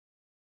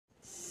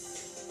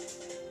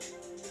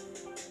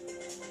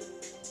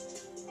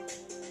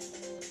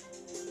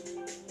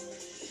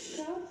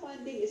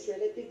is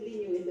relatively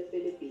new in the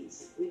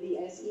Philippines, with the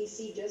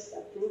SEC just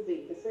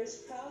approving the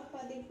first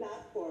crowdfunding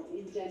platform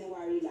in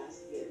January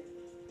last year.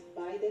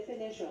 By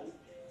definition,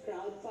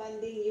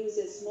 crowdfunding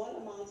uses small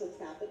amounts of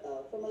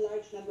capital from a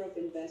large number of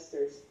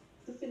investors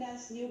to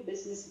finance new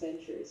business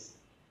ventures.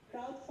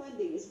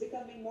 Crowdfunding is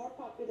becoming more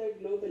popular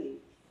globally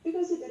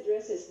because it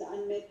addresses the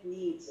unmet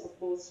needs of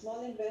both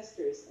small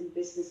investors and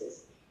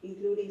businesses,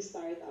 including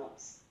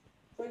startups.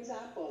 For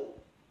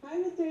example, high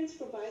returns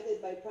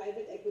provided by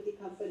private equity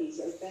companies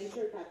or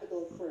venture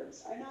capital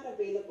firms are not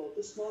available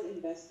to small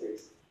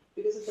investors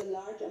because of the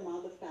large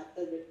amount of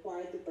capital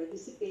required to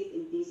participate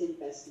in these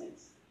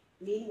investments.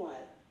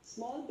 Meanwhile,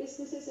 small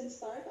businesses and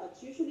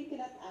startups usually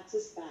cannot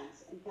access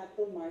banks and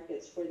capital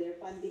markets for their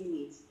funding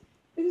needs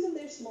because of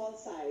their small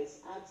size,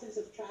 absence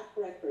of track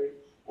record,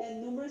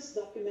 and numerous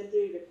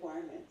documentary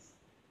requirements.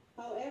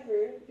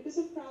 However, because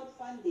of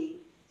crowdfunding,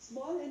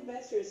 small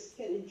investors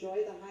can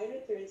enjoy the high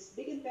returns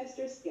big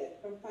investors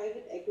get from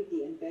private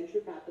equity and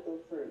venture capital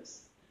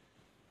firms,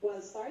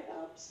 while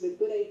startups with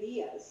good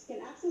ideas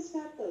can access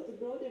capital to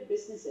grow their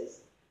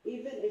businesses,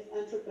 even if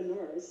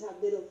entrepreneurs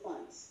have little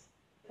funds.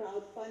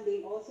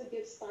 Crowdfunding also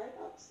gives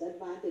startups the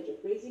advantage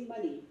of raising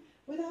money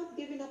without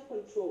giving up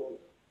control,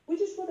 which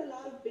is what a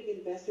lot of big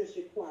investors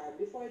require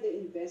before they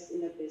invest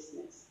in a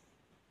business.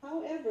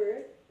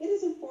 However, it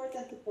is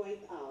important to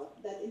point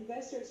out that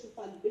investors who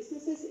fund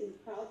businesses in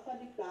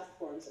crowdfunding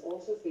platforms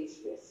also face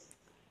risks.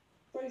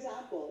 For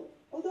example,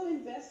 although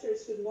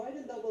investors could more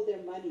than double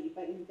their money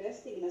by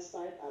investing in a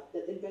startup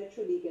that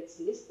eventually gets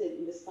listed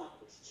in the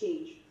stock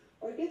exchange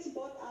or gets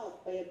bought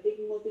out by a big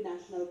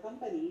multinational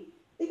company,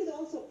 they could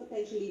also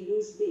potentially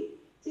lose big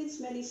since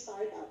many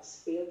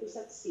startups fail to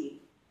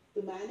succeed.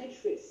 To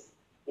manage risk,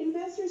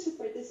 investors who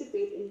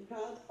participate in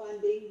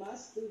crowdfunding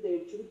must do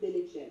their due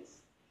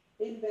diligence.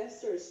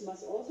 Investors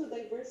must also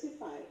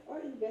diversify or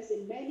invest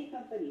in many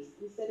companies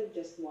instead of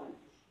just one,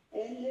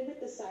 and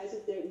limit the size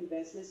of their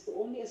investments to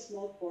only a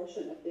small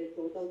portion of their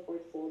total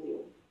portfolio.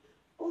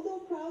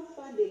 Although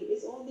crowdfunding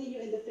is only new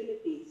in the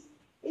Philippines,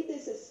 it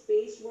is a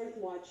space worth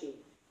watching,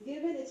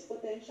 given its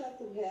potential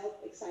to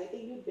help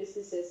exciting new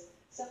businesses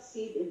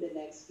succeed in the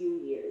next few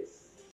years.